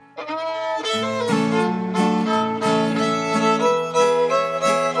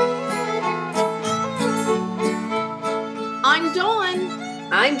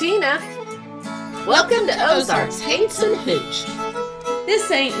Welcome to Ozarks, Haints, and Hooch.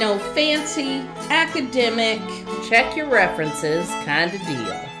 This ain't no fancy, academic, check your references kind of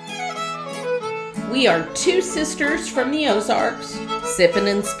deal. We are two sisters from the Ozarks, sipping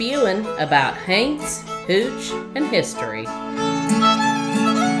and spewing about Haints, Hooch, and history.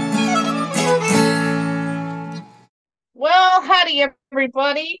 Well, howdy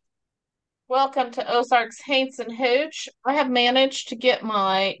everybody. Welcome to Ozarks, Haints, and Hooch. I have managed to get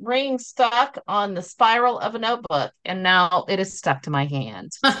my ring stuck on the spiral of a notebook, and now it is stuck to my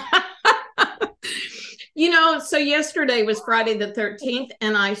hand. So yesterday was Friday the 13th,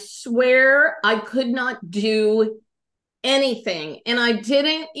 and I swear I could not do anything. And I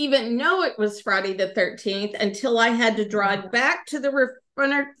didn't even know it was Friday the 13th until I had to drive back to the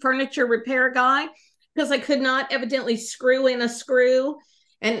furniture repair guy because I could not evidently screw in a screw.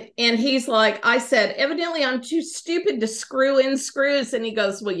 And he's like, I said, evidently I'm too stupid to screw in screws. And he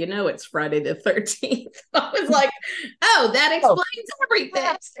goes, well, it's Friday the 13th. I was like, oh, that explains everything.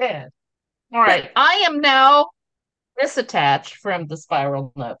 That's it. All right. I am now disattached from the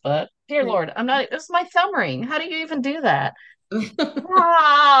spiral notebook. Dear Lord, it's my thumb ring. How do you even do that? This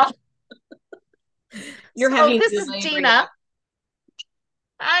is Dina.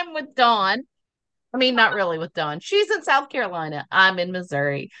 I'm with Dawn. I mean, not really with Dawn. She's in South Carolina. I'm in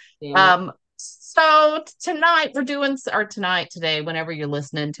Missouri. So tonight today, whenever you're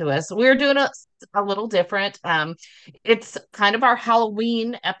listening to us, we're doing a little different. It's kind of our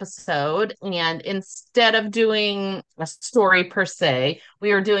Halloween episode. And instead of doing a story per se,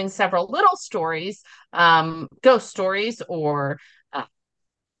 we are doing several little stories, ghost stories, or I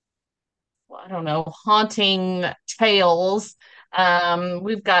don't know, haunting tales.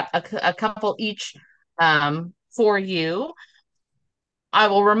 We've got a couple each for you. I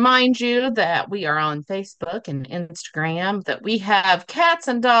will remind you that we are on Facebook and Instagram, that we have cats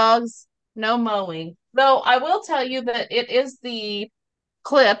and dogs, no mowing. Though I will tell you that it is the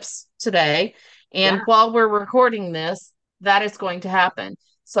eclipse today, and while we're recording this, that is going to happen.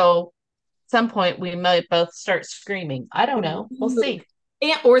 So at some point we might both start screaming. I don't know. We'll see.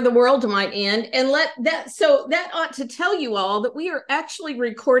 Or the world might end. And that ought to tell you all that we are actually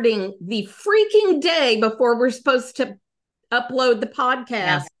recording the freaking day before we're supposed to upload the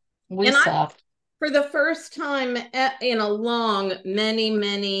podcast. We suck. For the first time in a long,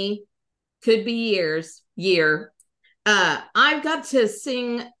 many, could be year, I've got to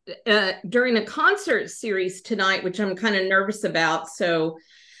sing during a concert series tonight, which I'm kind of nervous about. So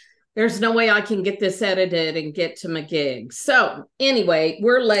there's no way I can get this edited and get to my gig. So anyway,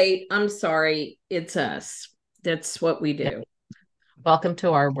 we're late. I'm sorry. It's us. That's what we do. Welcome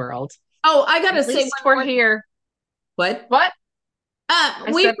to our world. Oh, I got to say we're here. What?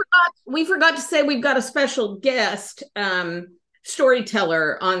 We forgot to say we've got a special guest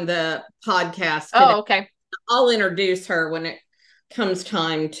storyteller on the podcast today. Oh, okay. I'll introduce her when it comes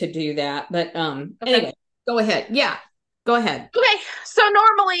time to do that. But anyway, go ahead. Yeah. Go ahead. Okay, so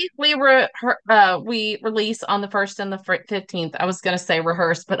normally we release on the 1st and the 15th. I was going to say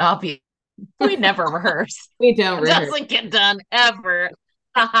rehearse, but obviously we never rehearse. We don't rehearse. It doesn't get done ever.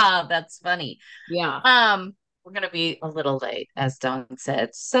 Haha, that's funny. Yeah. We're going to be a little late, as Dawn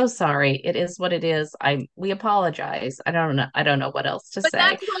said. So sorry. It is what it is. We apologize. I don't know what else to say.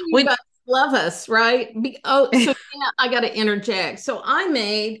 That's why you guys love us, right? So I got to interject. So I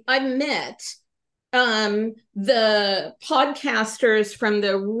met the podcasters from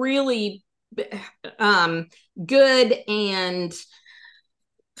the really good and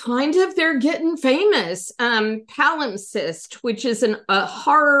kind of they're getting famous Palimpsest, which is a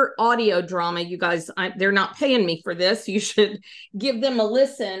horror audio drama. You guys, they're not paying me for this. You should give them a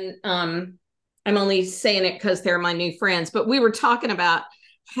listen. I'm only saying it because they're my new friends, but we were talking about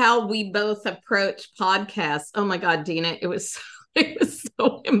how we both approach podcasts. Oh my God, Dina, it was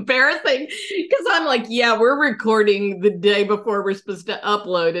so embarrassing because I'm like, yeah, we're recording the day before we're supposed to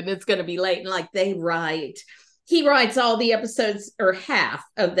upload and it's going to be late. And like he writes all the episodes or half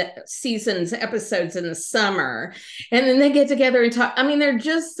of the season's episodes in the summer. And then they get together and talk. I mean, they're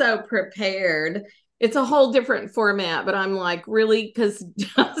just so prepared. It's a whole different format, but I'm like, really? Because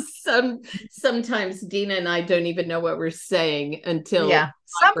sometimes Dina and I don't even know what we're saying until. Yeah,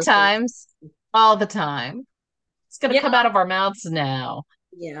 sometimes, all the time. It's going to come out of our mouths now.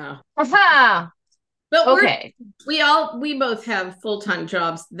 Yeah. Aha! But okay. We both have full-time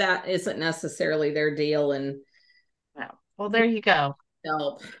jobs. That isn't necessarily their deal. And well, there you go.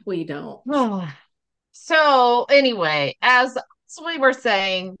 Help. We don't. So anyway, as we were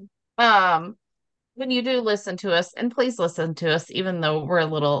saying, when you do listen to us, and please listen to us, even though we're a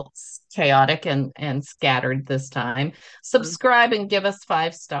little chaotic and scattered this time, subscribe and give us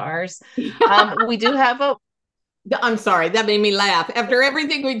 5 stars. We do have a I'm sorry, that made me laugh. After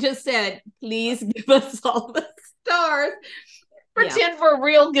everything we just said, please give us all the stars. pretend we're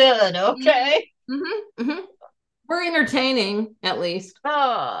real good, okay? Mm-hmm, mm-hmm. We're entertaining, at least.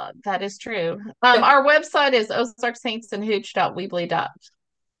 Oh, that is true. Our website is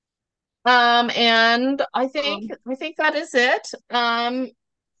ozarkshaintsandhooch.weebly.com. And I think that is it.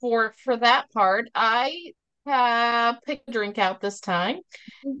 For that part, I picked a drink out this time,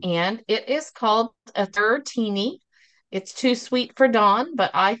 and it is called a Thirtini. It's too sweet for Dawn,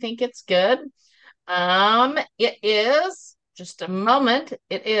 but I think it's good. It is just a moment.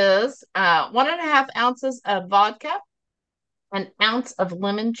 It is 1.5 ounces of vodka, an ounce of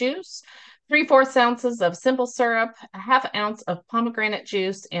lemon juice, 3/4 ounces of simple syrup, a half ounce of pomegranate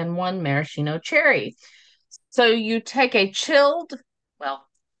juice, and one maraschino cherry. So you take a chilled, well,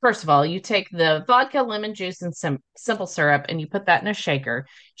 first of all, you take the vodka, lemon juice, and some simple syrup, and you put that in a shaker.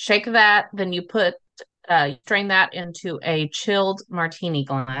 Shake that, then you strain that into a chilled martini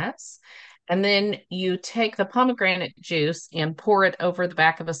glass. And then you take the pomegranate juice and pour it over the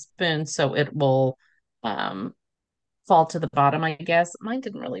back of a spoon so it will fall to the bottom, I guess. Mine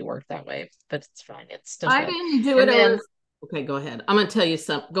didn't really work that way, but it's fine. It's still I good. didn't do it over. Okay, go ahead. I'm going to tell you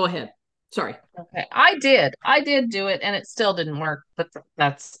something. Go ahead. Sorry. Okay, I did do it, and it still didn't work, but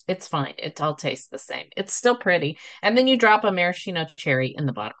it's fine. It all tastes the same. It's still pretty. And then you drop a maraschino cherry in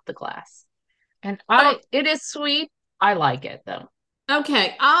the bottom of the glass. And it is sweet. I like it though.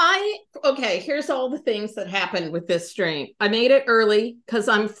 Okay, here's all the things that happened with this drink. I made it early because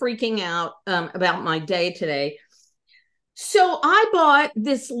I'm freaking out about my day today. So I bought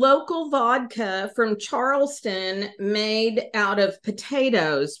this local vodka from Charleston made out of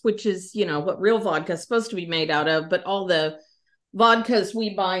potatoes, which is, what real vodka is supposed to be made out of, but all the vodkas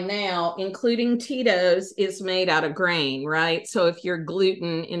we buy now, including Tito's, is made out of grain, right? So if you're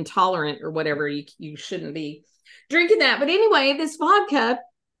gluten intolerant or whatever, you shouldn't be drinking that. But anyway, this vodka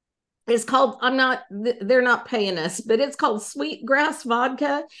is called, they're not paying us, but it's called Sweetgrass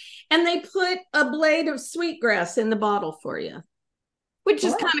Vodka. And they put a blade of sweetgrass in the bottle for you, which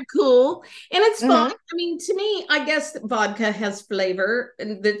is kind of cool. And it's fun. I mean, to me, I guess vodka has flavor,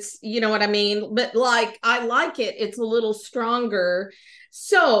 and that's, you know what I mean? But I like it. It's a little stronger.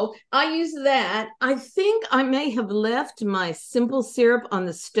 So I use that. I think I may have left my simple syrup on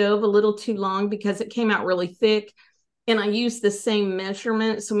the stove a little too long because it came out really thick. And I used the same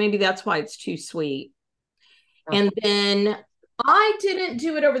measurement. So maybe that's why it's too sweet. Okay. And then I didn't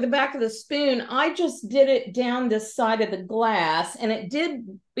do it over the back of the spoon. I just did it down the side of the glass, and it did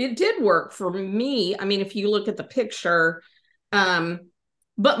work for me. I mean, if you look at the picture,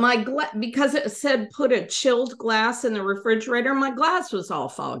 but because it said put a chilled glass in the refrigerator, my glass was all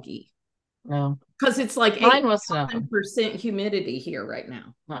foggy. No, because it's like 8% humidity here right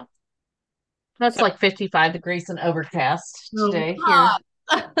now. No. That's like 55 degrees and overcast today here.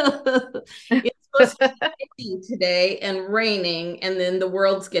 It's supposed to be windy today and raining, and then the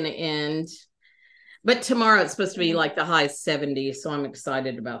world's going to end. But tomorrow it's supposed to be like the high 70s, so I'm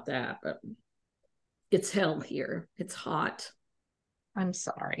excited about that. But it's hell here. It's hot. I'm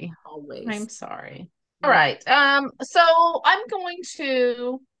sorry. Always. I'm sorry. All right. So I'm going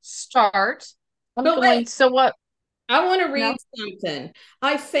to start. So what? I want to read something.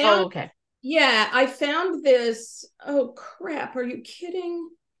 I found. Oh, okay. Yeah, I found this. Oh, crap. Are you kidding?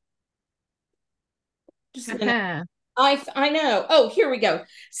 Just a minute. I know. Oh, here we go.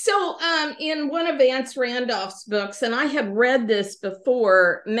 So in one of Vance Randolph's books, and I had read this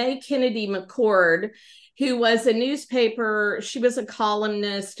before, May Kennedy McCord, who was she was a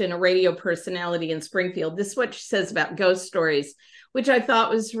columnist and a radio personality in Springfield. This is what she says about ghost stories, which I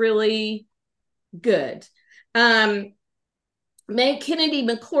thought was really good. May Kennedy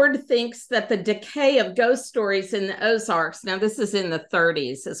McCord thinks that the decay of ghost stories in the Ozarks, now this is in the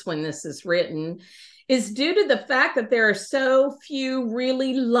 30s, is when this is written, is due to the fact that there are so few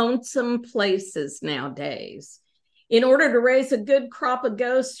really lonesome places nowadays. In order to raise a good crop of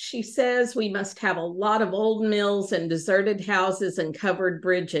ghosts, she says, we must have a lot of old mills and deserted houses and covered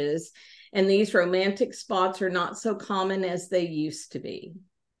bridges. And these romantic spots are not so common as they used to be.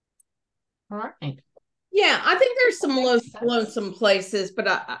 All right. Yeah, I think there's some lonesome places, but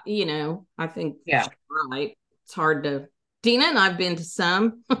I think yeah, right. It's hard to. Dina and I've been to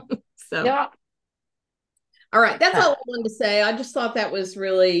some, so yeah. All right, that's all I wanted to say. I just thought that was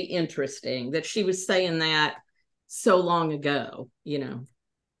really interesting that she was saying that so long ago. Okay.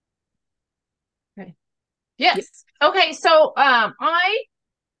 Yes. Yeah. Okay. So I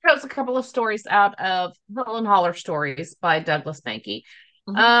chose was a couple of stories out of Hill and Holler Stories by Douglas Mankey.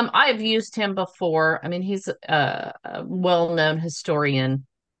 Mhm. I have used him before. I mean, he's a well-known historian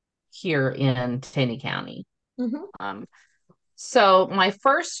here in Taney County. Mhm. Um, so my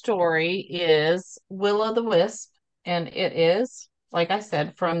first story is Will o' the Wisp, and it is, like I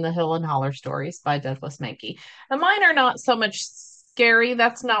said, from the Hill and Holler Stories by Douglas Mankey. And mine are not so much scary.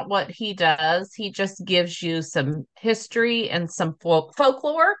 That's not what he does. He just gives you some history and some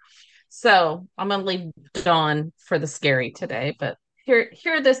folklore. So I'm going to leave Dawn for the scary today, but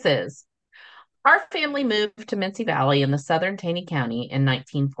here this is. Our family moved to Mincy Valley in the southern Taney County in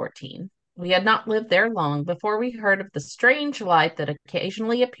 1914. We had not lived there long before we heard of the strange light that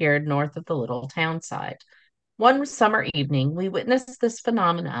occasionally appeared north of the little town side. One summer evening, we witnessed this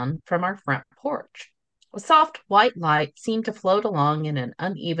phenomenon from our front porch. A soft white light seemed to float along in an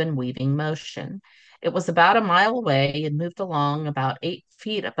uneven weaving motion. It was about a mile away and moved along about 8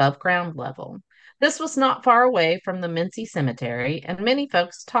 feet above ground level. This was not far away from the Mincy Cemetery, and many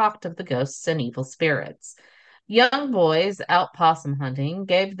folks talked of the ghosts and evil spirits. Young boys out possum hunting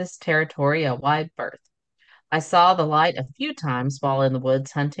gave this territory a wide berth. I saw the light a few times while in the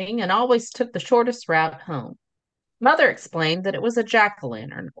woods hunting and always took the shortest route home. Mother explained that it was a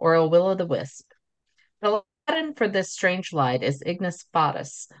jack-o'-lantern or a will-o'-the-wisp. The Latin for this strange light is ignis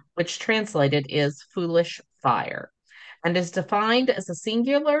fatuus, which translated is foolish fire, and is defined as a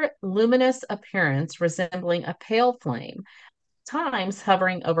singular luminous appearance resembling a pale flame, times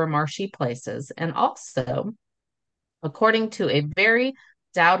hovering over marshy places, and also, according to a very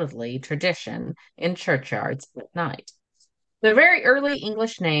doubtedly tradition, in churchyards at night. The very early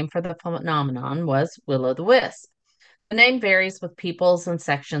English name for the phenomenon was will-o'-the-wisp. The name varies with peoples and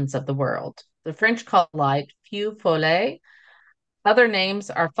sections of the world. The French call light feu follet. Other names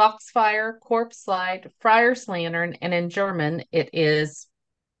are foxfire, corpse light, friar's lantern, and in German it is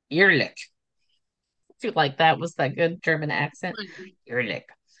Irrlicht. Do you like that? Was that good German accent? Irrlicht.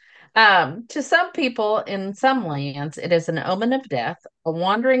 To some people in some lands, it is an omen of death, a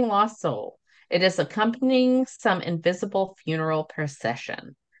wandering lost soul. It is accompanying some invisible funeral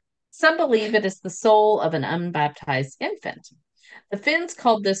procession. Some believe it is the soul of an unbaptized infant. The Finns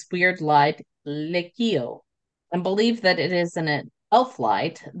called this weird light lekio and believe that it is an elf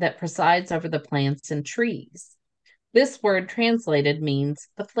light that presides over the plants and trees. This word translated means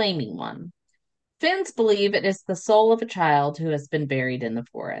the flaming one. Finns believe it is the soul of a child who has been buried in the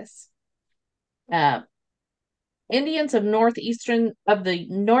forest. Uh, Indians of the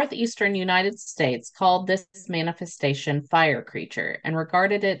northeastern United States called this manifestation fire creature and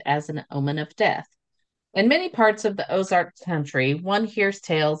regarded it as an omen of death. In many parts of the Ozark country, one hears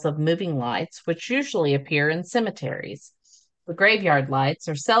tales of moving lights, which usually appear in cemeteries. The graveyard lights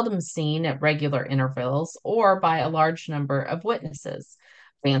are seldom seen at regular intervals or by a large number of witnesses.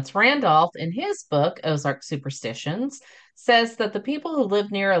 Vance Randolph, in his book, Ozark Superstitions, says that the people who live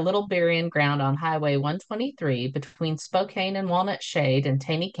near a little burying ground on Highway 123 between Spokane and Walnut Shade in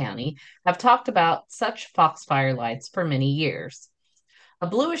Taney County have talked about such foxfire lights for many years. A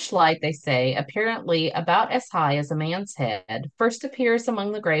bluish light, they say, apparently about as high as a man's head, first appears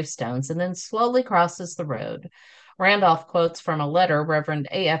among the gravestones and then slowly crosses the road. Randolph quotes from a letter Reverend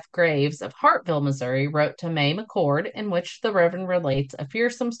A.F. Graves of Hartville, Missouri, wrote to May McCord, in which the Reverend relates a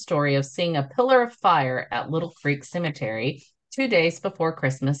fearsome story of seeing a pillar of fire at Little Creek Cemetery 2 days before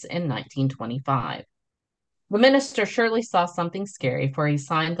Christmas in 1925. The minister surely saw something scary, for he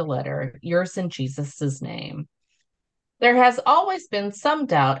signed the letter, "Yours in Jesus' name." There has always been some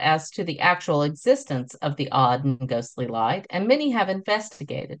doubt as to the actual existence of the odd and ghostly light, and many have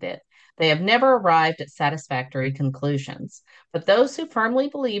investigated it. They have never arrived at satisfactory conclusions, but those who firmly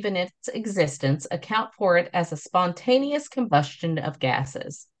believe in its existence account for it as a spontaneous combustion of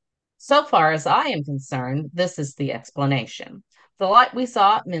gases. So far as I am concerned, this is the explanation. The light we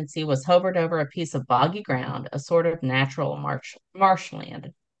saw at Mincy was hovered over a piece of boggy ground, a sort of natural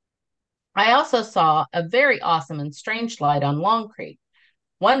marshland. I also saw a very awesome and strange light on Long Creek.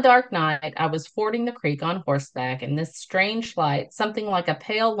 One dark night, I was fording the creek on horseback, and this strange light, something like a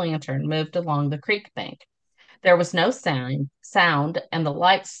pale lantern, moved along the creek bank. There was no sound, and the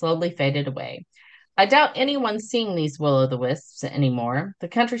light slowly faded away. I doubt anyone's seeing these will-o'-the-wisps anymore. The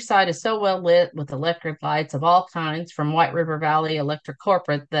countryside is so well lit with electric lights of all kinds from White River Valley Electric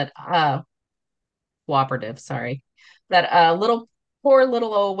Corporate that cooperative, sorry, that poor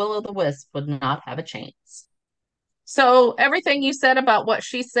little old will-o'-the-wisp would not have a chance. So everything you said about what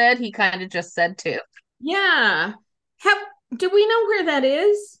she said, he kind of just said too. Yeah. How do we know where that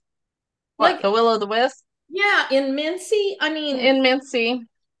is? What, Like, the will-o'-the-wisp? yeah, in Mincy. I mean, In Mincy.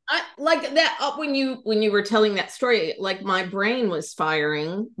 I like that when you were telling that story, like my brain was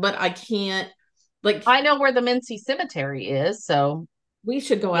firing, but I can't like I know where the Mincy Cemetery is, so we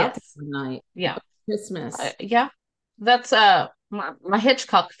should go out there yes. tonight. Yeah. Christmas. Yeah. That's my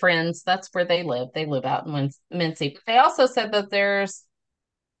Hitchcock friends, that's where they live. They live out in Mincy. But they also said that there's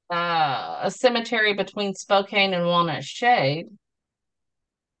a cemetery between Spokane and Walnut Shade,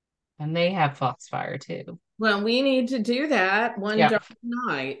 and they have Foxfire too. Well, we need to do that one Yeah. dark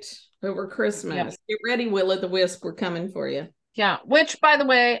night over Yeah. Christmas. Get ready, Will o' the Wisp. We're coming for you. Yeah, which by the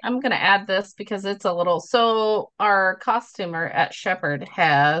way, I'm going to add this because it's a little, so our costumer at Shepherd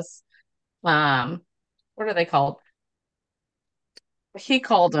has what are they called? He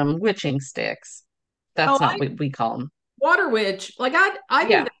called them witching sticks. Oh, That's not what we call them. Water Witch. Like I do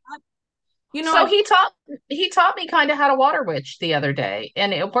Yeah. that. You know, So he taught me kind of how to water witch the other day,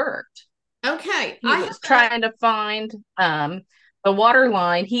 and it worked. okay. He was trying to find the water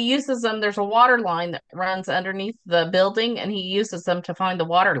line. He uses them. There's a water line that runs underneath the building, and he uses them to find the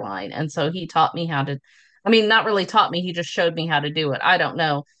water line. And so he taught me how to, I mean, not really taught me, he just showed me how to do it. I don't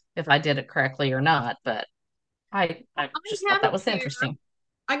know if I did it correctly or not, but I just thought have that a was pair. interesting.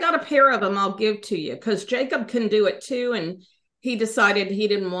 I got a pair of them I'll give to you because Jacob can do it too, and he decided he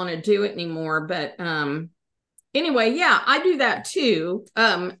didn't want to do it anymore. But anyway, yeah, I do that too.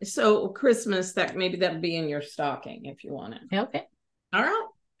 So Christmas, that maybe that'll be in your stocking if you want it. Okay. All right.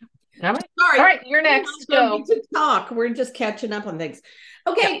 All right. Sorry. All right, you're next. Go. To talk. We're just catching up on things.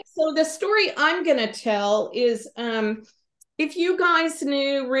 Okay, Yep. so the story I'm gonna tell is if you guys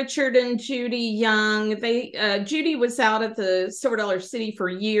knew Richard and Judy Young, they Judy was out at the Silver Dollar City for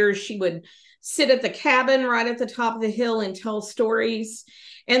years. She would sit at the cabin right at the top of the hill and tell stories.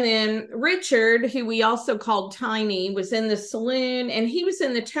 And then Richard, who we also called Tiny, was in the saloon, and he was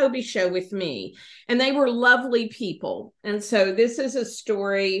in the Toby show with me. And they were lovely people. And so this is a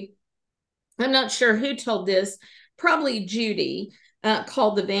story, I'm not sure who told this, probably Judy,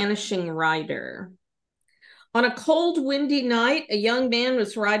 called The Vanishing Rider. On a cold, windy night, a young man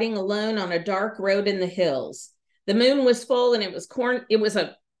was riding alone on a dark road in the hills. The moon was full, and it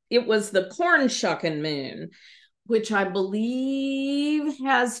was the corn shucking moon, which I believe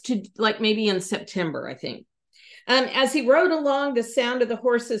has to like maybe in September, I think. As he rode along, the sound of the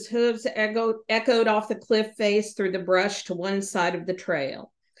horse's hooves echoed off the cliff face through the brush to one side of the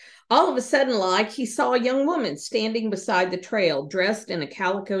trail. All of a sudden, like, he saw a young woman standing beside the trail, dressed in a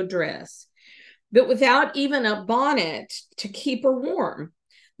calico dress, but without even a bonnet to keep her warm.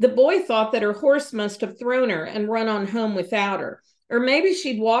 The boy thought that her horse must have thrown her and run on home without her, or maybe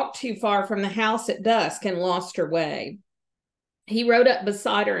she'd walked too far from the house at dusk and lost her way. He rode up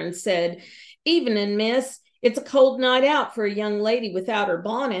beside her and said, "Evening, miss. It's a cold night out for a young lady without her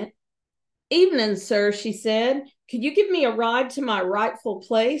bonnet." "Evening, sir," she said. "Could you give me a ride to my rightful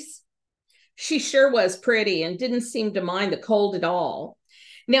place?" She sure was pretty and didn't seem to mind the cold at all.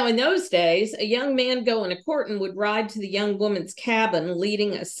 Now, in those days, a young man going a courting would ride to the young woman's cabin,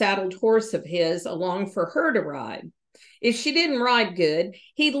 leading a saddled horse of his along for her to ride. If she didn't ride good,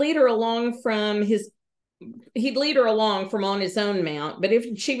 he'd lead her along from on his own mount. But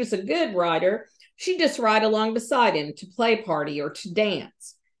if she was a good rider, she'd just ride along beside him to play party or to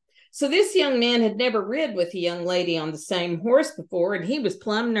dance. So this young man had never rid with a young lady on the same horse before, and he was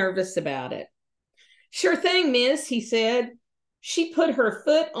plumb nervous about it. "Sure thing, miss," he said. She put her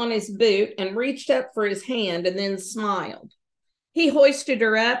foot on his boot and reached up for his hand and then smiled. He hoisted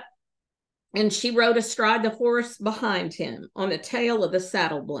her up, and she rode astride the horse behind him on the tail of the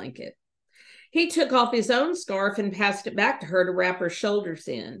saddle blanket. He took off his own scarf and passed it back to her to wrap her shoulders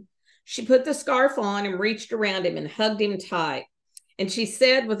in. She put the scarf on and reached around him and hugged him tight. And she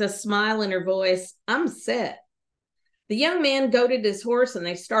said with a smile in her voice, "I'm set." The young man goaded his horse, and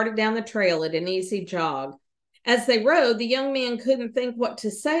they started down the trail at an easy jog. As they rode, the young man couldn't think what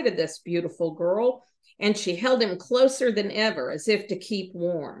to say to this beautiful girl, and she held him closer than ever, as if to keep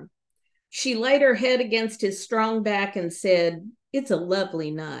warm. She laid her head against his strong back and said, "It's a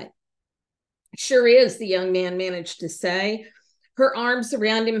lovely night." "Sure is," the young man managed to say. Her arms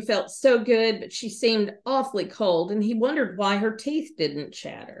around him felt so good, but she seemed awfully cold, and he wondered why her teeth didn't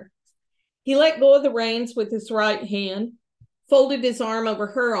chatter. He let go of the reins with his right hand, folded his arm over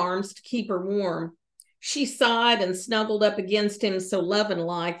her arms to keep her warm. She sighed and snuggled up against him so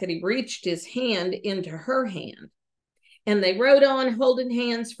loving-like that he reached his hand into her hand. And they rode on, holding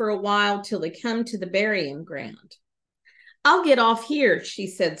hands for a while till they come to the burying ground. "I'll get off here," she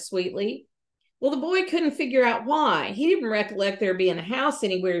said sweetly. Well, the boy couldn't figure out why. He didn't recollect there being a house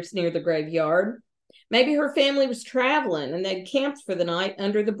anywhere near the graveyard. Maybe her family was traveling and they'd camped for the night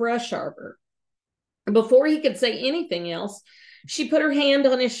under the brush arbor. Before he could say anything else, She put her hand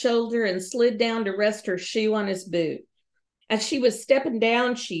on his shoulder and slid down to rest her shoe on his boot. As she was stepping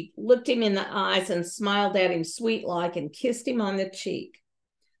down, she looked him in the eyes and smiled at him sweet-like and kissed him on the cheek.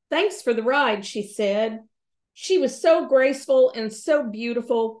 "Thanks for the ride," she said. She was so graceful and so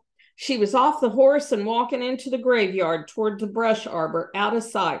beautiful. She was off the horse and walking into the graveyard toward the brush arbor out of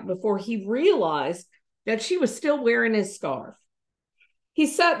sight before he realized that she was still wearing his scarf. He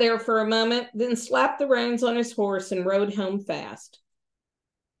sat there for a moment, then slapped the reins on his horse and rode home fast.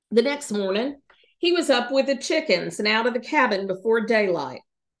 The next morning, he was up with the chickens and out of the cabin before daylight.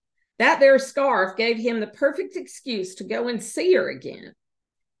 That there scarf gave him the perfect excuse to go and see her again.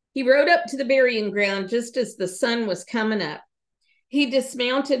 He rode up to the burying ground just as the sun was coming up. He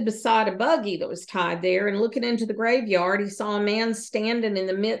dismounted beside a buggy that was tied there, and looking into the graveyard, he saw a man standing in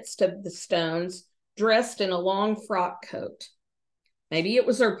the midst of the stones, dressed in a long frock coat. Maybe it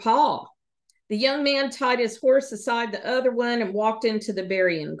was her pa. The young man tied his horse aside the other one and walked into the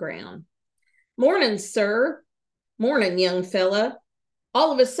burying ground. "Morning, sir." "Morning, young fella."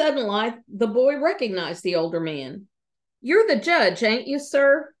 All of a sudden, like, the boy recognized the older man. "You're the judge, ain't you,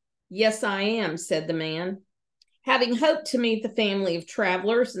 sir?" "Yes, I am," said the man. Having hoped to meet the family of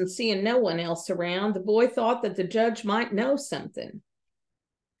travelers and seeing no one else around, the boy thought that the judge might know something.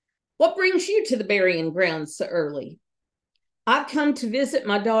 "What brings you to the burying ground so early?" "I've come to visit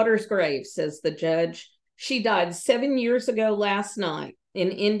my daughter's grave," says the judge. "She died 7 years ago last night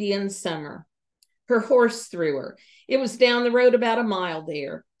in Indian summer. Her horse threw her. It was down the road about a mile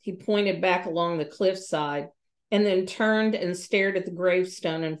there." He pointed back along the cliffside and then turned and stared at the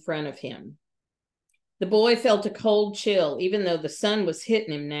gravestone in front of him. The boy felt a cold chill, even though the sun was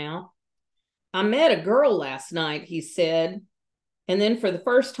hitting him now. "I met a girl last night," he said, and then for the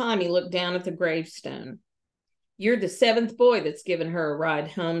first time he looked down at the gravestone. "You're the 7th boy that's given her a ride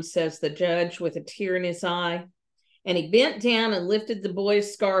home," says the judge with a tear in his eye. And he bent down and lifted the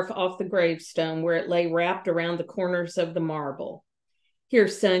boy's scarf off the gravestone where it lay wrapped around the corners of the marble. "Here,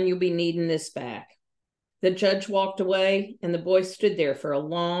 son, you'll be needing this back." The judge walked away, and the boy stood there for a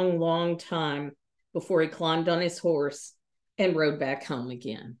long, long time before he climbed on his horse and rode back home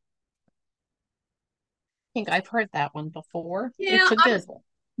again. I think I've heard that one before. Yeah, It's a good one.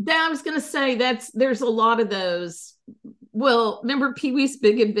 I was going to say there's a lot of those. Well, remember Pee-wee's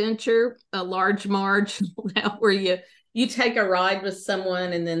Big Adventure, a Large Marge, where you take a ride with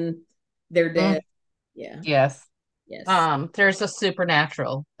someone and then they're dead. Yeah. Yes. Yes. There's a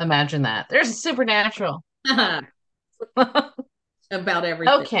supernatural. Imagine that. There's a supernatural. About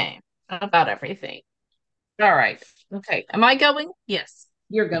everything. Okay. About everything. All right. Okay. Am I going? Yes.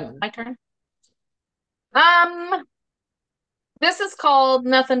 You're going. My turn. This is called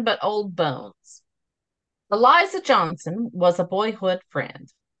Nothing But Old Bones. Eliza Johnson was a boyhood friend.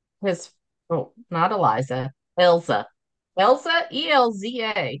 Not Eliza, Elza. Elza,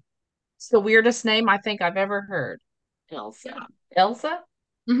 Elza. It's the weirdest name I think I've ever heard. Elsa. Elsa?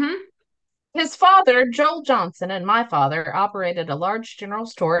 Mm-hmm. His father, Joel Johnson, and my father operated a large general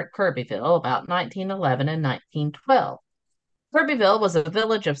store at Kirbyville about 1911 and 1912. Kirbyville was a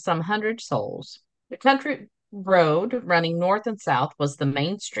village of some 100 souls. The country road running north and south was the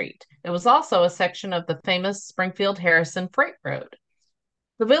main street. It was also a section of the famous Springfield-Harrison Freight Road.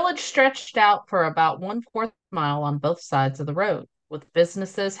 The village stretched out for about 1/4 mile on both sides of the road, with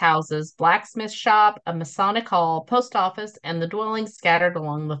businesses, houses, blacksmith shop, a Masonic hall, post office, and the dwellings scattered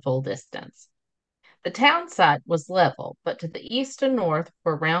along the full distance. The town site was level, but to the east and north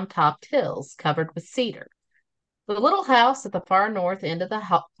were round-topped hills covered with cedar. The little house at the far north end of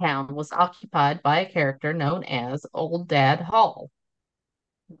the town was occupied by a character known as Old Dad Hall.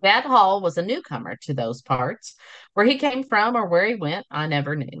 Dad Hall was a newcomer to those parts. Where he came from or where he went, I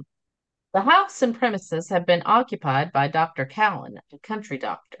never knew. The house and premises had been occupied by Dr. Cowan, a country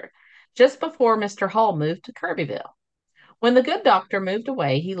doctor, just before Mr. Hall moved to Kirbyville. When the good doctor moved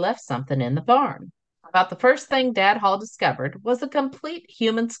away, he left something in the barn. About the first thing Dad Hall discovered was a complete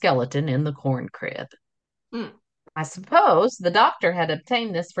human skeleton in the corn crib. I suppose the doctor had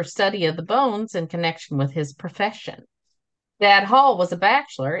obtained this for study of the bones in connection with his profession. Dad Hall was a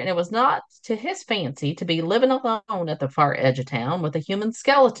bachelor, and it was not to his fancy to be living alone at the far edge of town with a human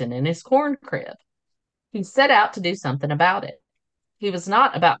skeleton in his corn crib. He set out to do something about it. He was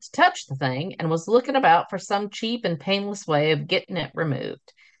not about to touch the thing and was looking about for some cheap and painless way of getting it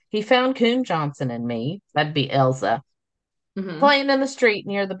removed. He found Coon Johnson and me, that'd be Elza, playing in the street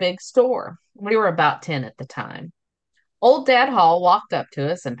near the big store. We were about 10 at the time. Old Dad Hall walked up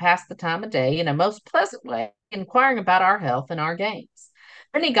to us and passed the time of day in a most pleasant way, inquiring about our health and our games.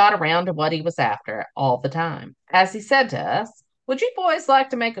 Then he got around to what he was after all the time. As he said to us, "Would you boys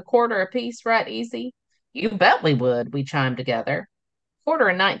like to make a quarter apiece right easy?" You bet we would, we chimed together. Quarter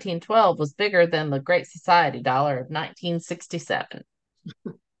in 1912 was bigger than the Great Society dollar of 1967.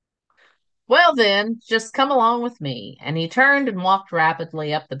 Well, then, just come along with me. And he turned and walked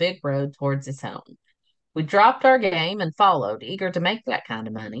rapidly up the big road towards his home. We dropped our game and followed, eager to make that kind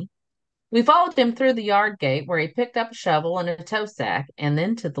of money. We followed him through the yard gate where he picked up a shovel and a tow sack and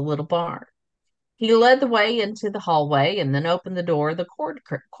then to the little barn. He led the way into the hallway and then opened the door of the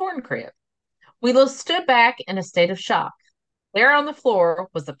corn crib. We stood back in a state of shock. There on the floor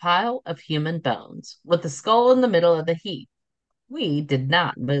was a pile of human bones, with the skull in the middle of the heap. We did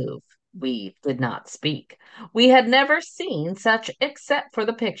not move. We did not speak. We had never seen such except for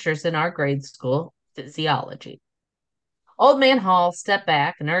the pictures in our grade school physiology. Old Man Hall stepped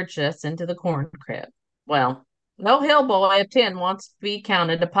back and urged us into the corn crib. Well, no hill boy of 10 wants to be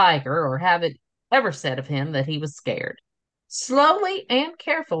counted a piker or have it ever said of him that he was scared. Slowly and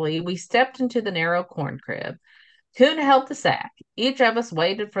carefully, we stepped into the narrow corn crib. Coon held the sack. Each of us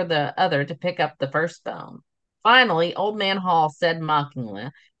waited for the other to pick up the first bone. Finally, Old Man Hall said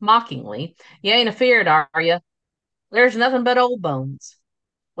mockingly, "You ain't afeared, are you? There's nothing but old bones."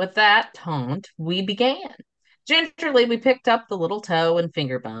 With that taunt, we began. Gingerly, we picked up the little toe and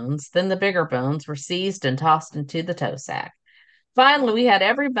finger bones. Then the bigger bones were seized and tossed into the tow sack. Finally, we had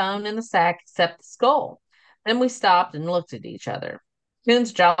every bone in the sack except the skull. Then we stopped and looked at each other.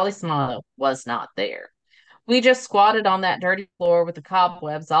 Coon's jolly smile was not there. We just squatted on that dirty floor with the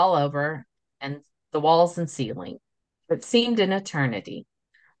cobwebs all over and the walls and ceiling. It seemed an eternity.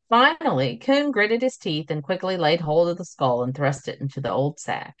 Finally, Coon gritted his teeth and quickly laid hold of the skull and thrust it into the old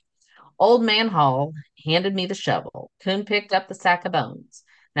sack. Old Man Hall handed me the shovel. Coon picked up the sack of bones.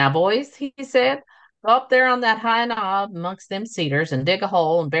 "Now, boys," he said, "go up there on that high knob amongst them cedars and dig a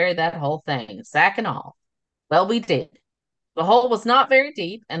hole and bury that whole thing, sack and all." Well, we did. The hole was not very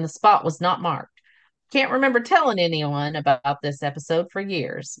deep, and the spot was not marked. Can't remember telling anyone about this episode for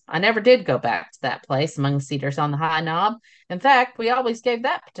years. I never did go back to that place among the cedars on the high knob. In fact, we always gave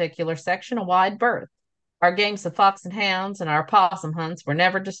that particular section a wide berth. Our games of fox and hounds and our possum hunts were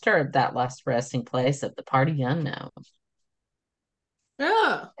never disturbed that last resting place of the party unknown.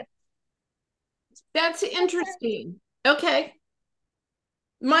 Oh, that's interesting. Okay.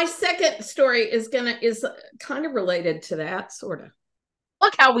 My second story is kind of related to that, sort of.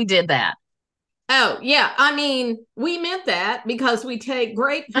 Look how we did that. Oh, yeah. I mean, we meant that because we take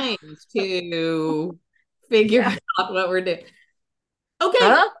great pains to figure out what we're doing.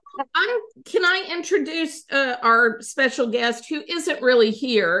 Okay. Can I introduce our special guest who isn't really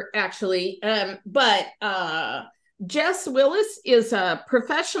here, actually, but Jess Willis is a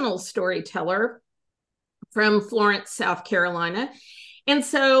professional storyteller from Florence, South Carolina. And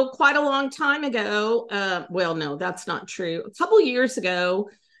so quite a long time ago, well, no, that's not true. A couple years ago,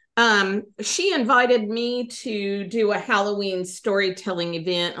 she invited me to do a Halloween storytelling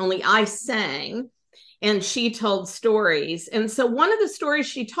event, only I sang and she told stories. And so one of the stories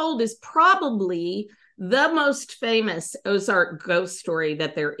she told is probably the most famous Ozark ghost story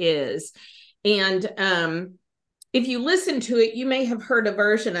that there is. And if you listen to it, you may have heard a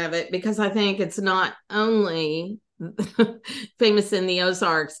version of it because I think it's not only famous in the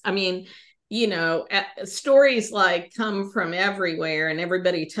Ozarks. I mean, you know, stories like come from everywhere and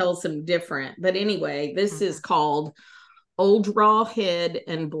everybody tells them different. But anyway, this is called Old Raw Head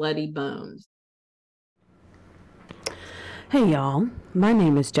and Bloody Bones. Hey y'all, my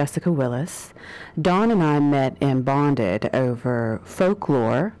name is Jessica Willis. Dawn and I met and bonded over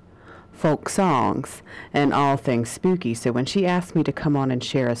folklore, folk songs, and all things spooky. So when she asked me to come on and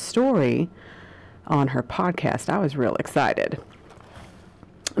share a story on her podcast, I was real excited.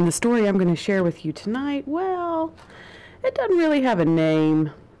 And the story I'm going to share with you tonight, well, it doesn't really have a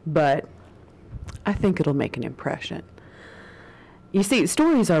name, but I think it'll make an impression. You see,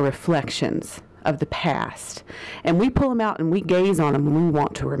 stories are reflections of the past, and we pull them out and we gaze on them when we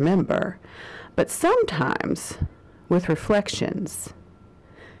want to remember. But sometimes, with reflections,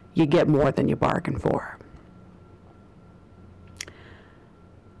 you get more than you bargain for.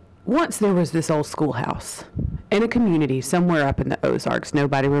 Once there was this old schoolhouse in a community somewhere up in the Ozarks.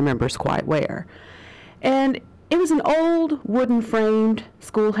 Nobody remembers quite where. And it was an old wooden framed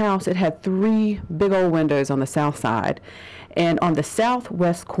schoolhouse. It had 3 big old windows on the south side. And on the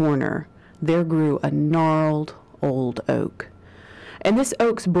southwest corner, there grew a gnarled old oak. And this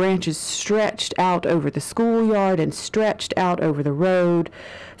oak's branches stretched out over the schoolyard and stretched out over the road.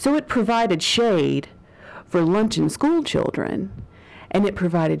 So it provided shade for luncheon school children. And it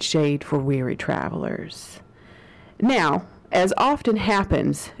provided shade for weary travelers. Now, as often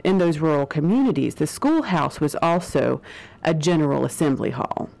happens in those rural communities, the schoolhouse was also a general assembly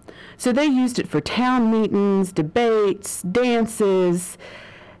hall. So they used it for town meetings, debates, dances,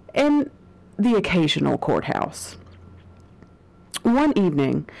 and the occasional courthouse. One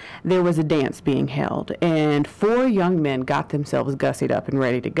evening, there was a dance being held, and 4 young men got themselves gussied up and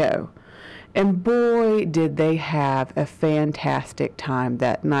ready to go. And boy, did they have a fantastic time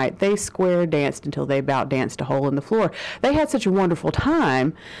that night. They square danced until they about danced a hole in the floor. They had such a wonderful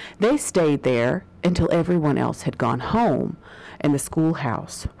time, they stayed there until everyone else had gone home, and the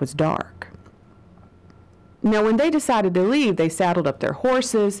schoolhouse was dark. Now, when they decided to leave, they saddled up their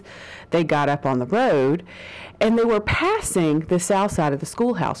horses, they got up on the road, and they were passing the south side of the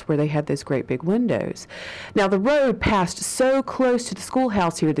schoolhouse where they had those great big windows. Now, the road passed so close to the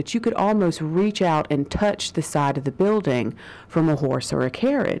schoolhouse here that you could almost reach out and touch the side of the building from a horse or a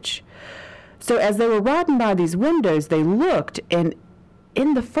carriage. So as they were riding by these windows, they looked, and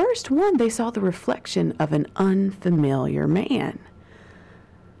in the first one, they saw the reflection of an unfamiliar man.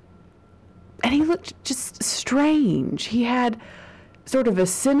 And he looked just strange. He had sort of a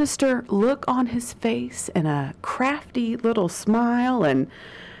sinister look on his face and a crafty little smile. And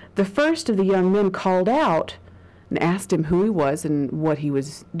the first of the young men called out and asked him who he was and what he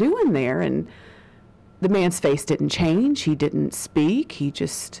was doing there. And the man's face didn't change. He didn't speak. He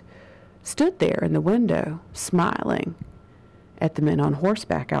just stood there in the window, smiling at the men on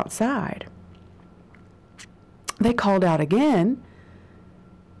horseback outside. They called out again.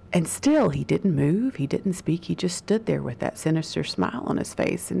 And still, he didn't move, he didn't speak, he just stood there with that sinister smile on his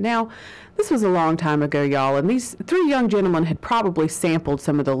face. And now, this was a long time ago, y'all, and these 3 young gentlemen had probably sampled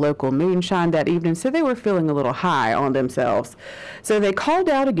some of the local moonshine that evening, so they were feeling a little high on themselves. So they called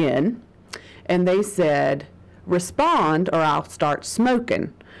out again, and they said, "Respond or I'll start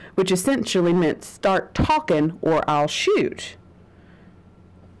smoking," which essentially meant start talking or I'll shoot.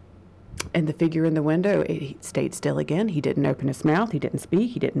 And the figure in the window, he stayed still again. He didn't open his mouth. He didn't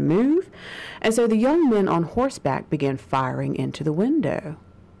speak. He didn't move. And so the young men on horseback began firing into the window.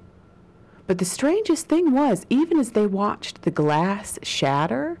 But the strangest thing was, even as they watched the glass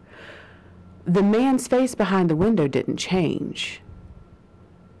shatter, the man's face behind the window didn't change.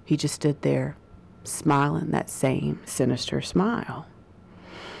 He just stood there, smiling that same sinister smile.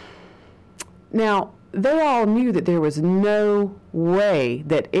 Now, they all knew that there was no way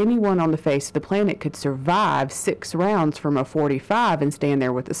that anyone on the face of the planet could survive 6 rounds from a .45 and stand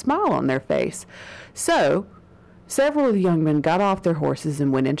there with a smile on their face. So, several of the young men got off their horses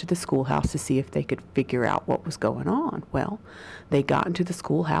and went into the schoolhouse to see if they could figure out what was going on. Well, they got into the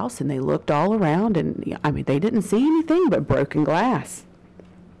schoolhouse and they looked all around, and they didn't see anything but broken glass.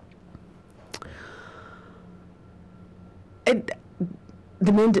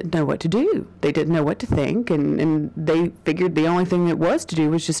 The men didn't know what to do. They didn't know what to think, and they figured the only thing that was to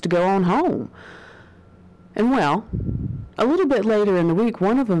do was just to go on home. And well, a little bit later in the week,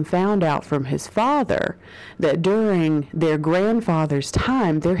 one of them found out from his father that during their grandfather's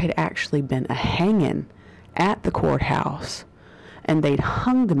time, there had actually been a hanging at the courthouse. And they'd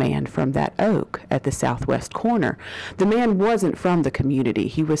hung the man from that oak at the southwest corner. The man wasn't from the community.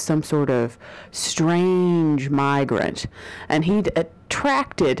 He was some sort of strange migrant. And he'd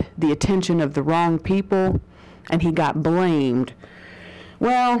attracted the attention of the wrong people, and he got blamed.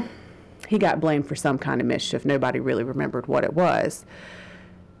 Well, he got blamed for some kind of mischief. Nobody really remembered what it was.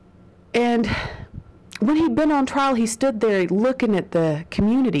 And when he'd been on trial, he stood there looking at the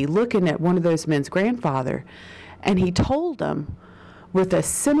community, looking at one of those men's grandfather, and he told them, with a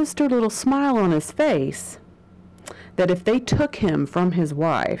sinister little smile on his face, that if they took him from his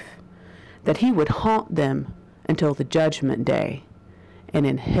wife, that he would haunt them until the judgment day and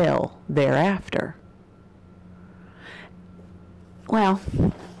in hell thereafter. Well,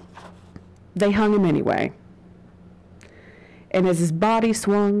 they hung him anyway. And as his body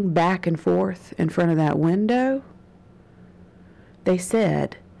swung back and forth in front of that window, they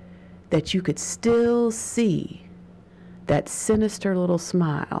said that you could still see that sinister little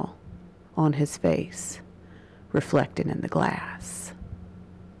smile on his face reflected in the glass.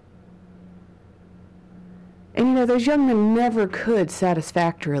 And those young men never could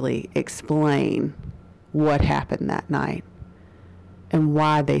satisfactorily explain what happened that night and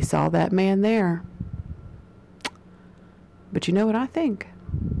why they saw that man there. But you know what I think?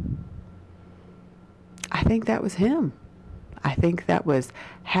 I think that was him. I think that was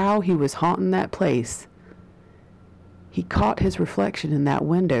how he was haunting that place. He caught his reflection in that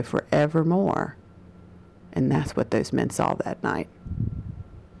window forevermore. And that's what those men saw that night.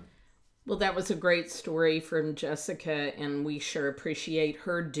 Well, that was a great story from Jessica, and we sure appreciate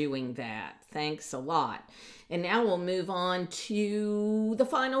her doing that. Thanks a lot. And now we'll move on to the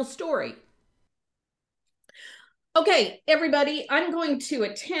final story. Okay, everybody, I'm going to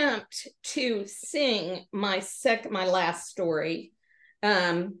attempt to sing my last story.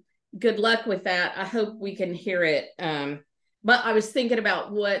 Good luck with that. I hope we can hear it. But I was thinking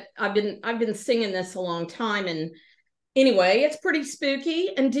about what I've been singing this a long time, and anyway, it's pretty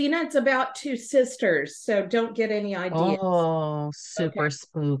spooky. And Dina, it's about two sisters, so don't get any ideas. Oh, super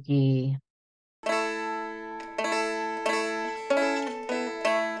spooky.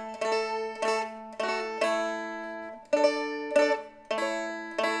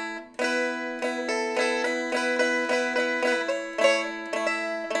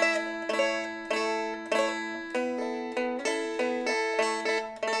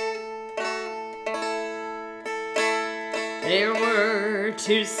 There were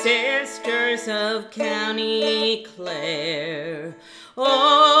two sisters of County Clare.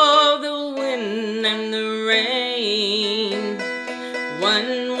 Oh, the wind and the rain.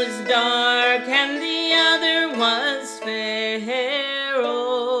 One was dark and the other was fair.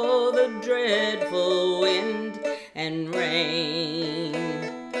 Oh, the dreadful wind and rain.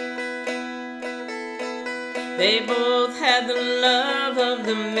 They both had the love of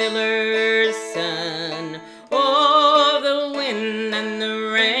the miller's son. Oh, the wind and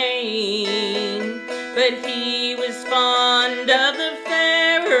the rain. But he was fond of the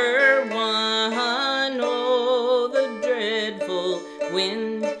fairer one. Oh, the dreadful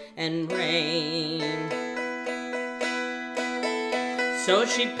wind and rain. So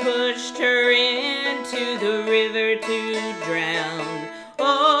she pushed her into the river to drown.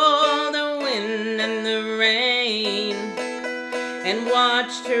 Oh, the wind and the rain. And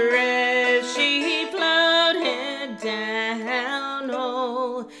watched her as she floated down.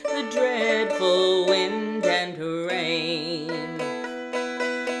 Oh, the dreadful wind and rain.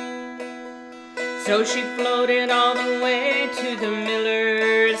 So she floated all the way to the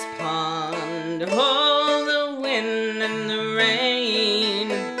miller's pond. Oh, the wind and the rain.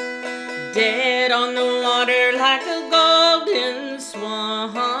 Dead on the water like a golden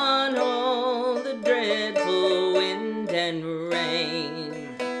swan. Oh, the dreadful wind and rain.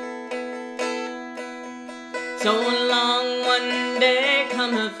 So along one day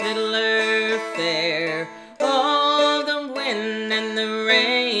come a fiddler fair. Oh, the wind and the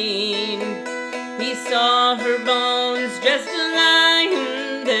rain. He saw her bones just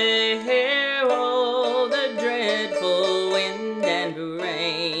lying there. Oh, the dreadful wind and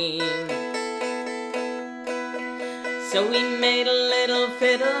rain. So he made a little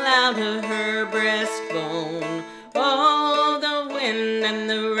fiddle out of her breastbone. Oh, the wind and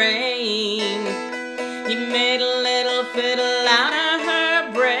the rain. He made a little fiddle out of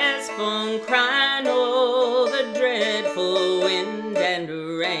her breastbone, crying, oh, the dreadful wind and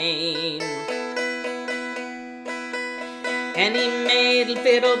rain. And he made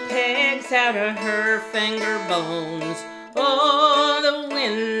fiddle pegs out of her finger bones. Oh, the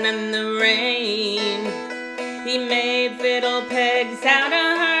wind and the rain. He made fiddle pegs out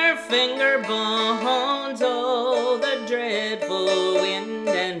of her finger bones. Oh, the dreadful wind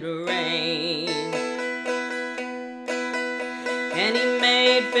and rain. And he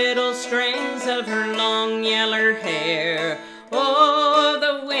made fiddle strings of her long yeller hair. Oh,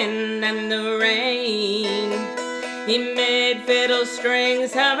 the wind and the rain. He made fiddle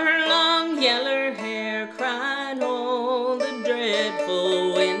strings of her long yeller hair, crying, oh, the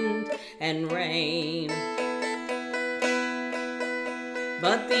dreadful wind and rain.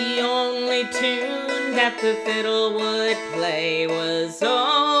 But the only tune that the fiddle would play was,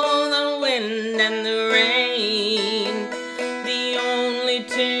 oh, the wind and the rain. The only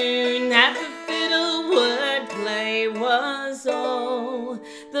tune that the fiddle would play was, oh,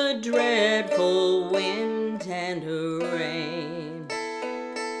 the dreadful wind and rain.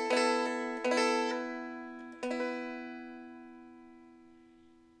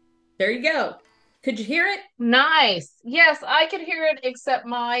 There you go. Could you hear it? Nice. Yes, I could hear it, except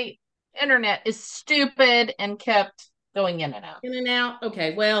my internet is stupid and kept going in and out. In and out.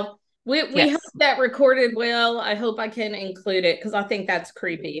 Okay. Well, we Yes. hope that recorded well. I hope I can include it because I think that's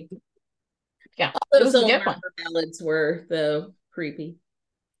creepy. Yeah, All it was those a old good one. murder ballads were though creepy.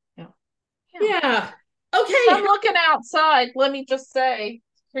 Yeah. Yeah. Okay. I'm looking outside. Let me just say,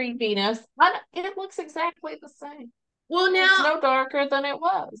 creepiness. It looks exactly the same. Well, It's now no darker than it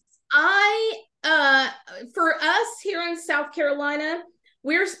was. for us here in South Carolina,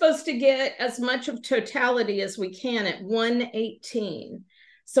 we're supposed to get as much of totality as we can at 118.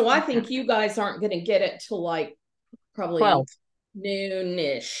 So I think you guys aren't going to get it till like probably 12.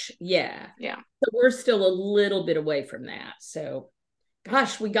 noonish. Yeah. Yeah. So we're still a little bit away from that. So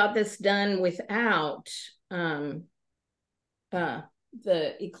gosh, we got this done without the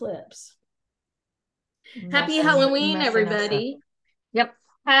eclipse. Happy Messing- Halloween, messing us up. everybody. Yep.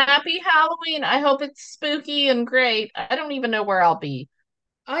 Happy Halloween. I hope it's spooky and great. I don't even know where I'll be.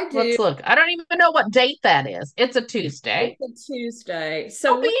 I do. Let's look. I don't even know what date that is. It's a Tuesday. It's a Tuesday.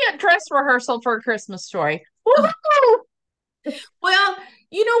 So I'll be at dress rehearsal for A Christmas Story. Woo-hoo! well,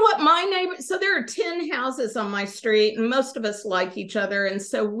 you know what? My neighbor, so there are 10 houses on my street, and most of us like each other. And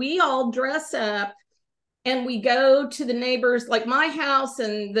so we all dress up and we go to the neighbors, like my house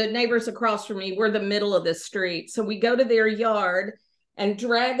and the neighbors across from me, we're the middle of the street. So we go to their yard and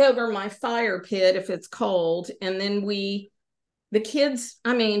drag over my fire pit if it's cold. And then the kids,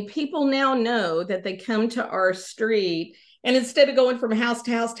 I mean, people now know that they come to our street, and instead of going from house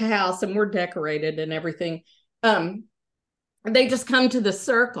to house to house and we're decorated and everything, they just come to the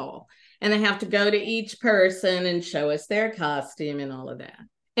circle, and they have to go to each person and show us their costume and all of that.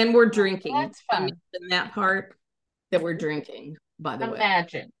 And we're drinking. That's fun. I mean, in that part that we're drinking, by the way.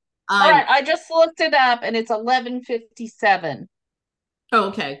 Imagine. All right, I just looked it up and it's 11:57. Oh,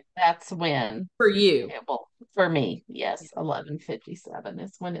 okay. That's when. For you. Yeah, well, for me, yes, 11:57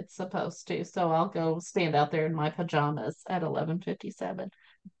 is when it's supposed to. So I'll go stand out there in my pajamas at 11:57.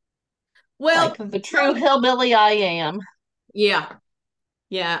 Well, like the true hillbilly I am. Yeah.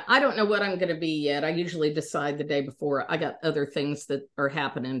 Yeah. I don't know what I'm going to be yet. I usually decide the day before. I got other things that are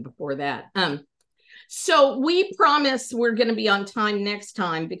happening before that. So we promise we're going to be on time next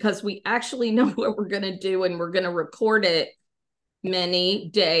time, because we actually know what we're going to do, and we're going to record it many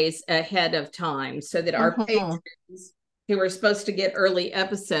days ahead of time so that our patrons who are supposed to get early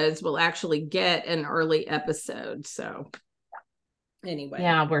episodes will actually get an early episode. So anyway.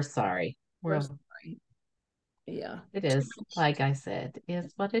 Yeah, we're sorry. We're sorry. Yeah. It is, like I said,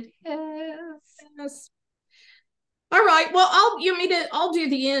 is what it is. Yes. All right. Well, I'll do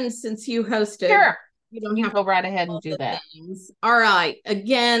the end since you hosted. Sure. You don't You have go right ahead and do that. Things. All right.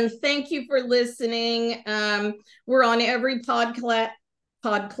 Again, thank you for listening. We're on every podcast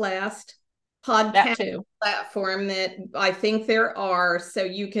platform that I think there are, so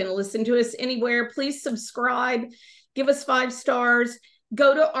you can listen to us anywhere. Please subscribe, give us 5 stars.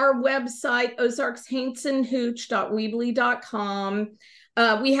 Go to our website, Ozarks, Haints, and Hooch.weebly.com.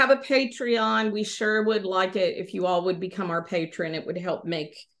 We have a Patreon. We sure would like it if you all would become our patron. It would help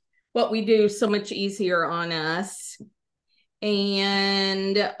make what we do so much easier on us.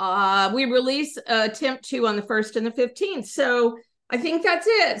 And we release attempt 2 on the 1st and the 15th. So I think that's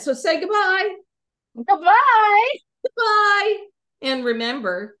it. So say goodbye. Goodbye. Goodbye. And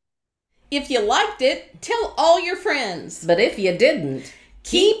remember, if you liked it, tell all your friends. But if you didn't,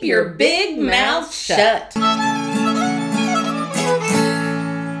 keep your big mouth shut.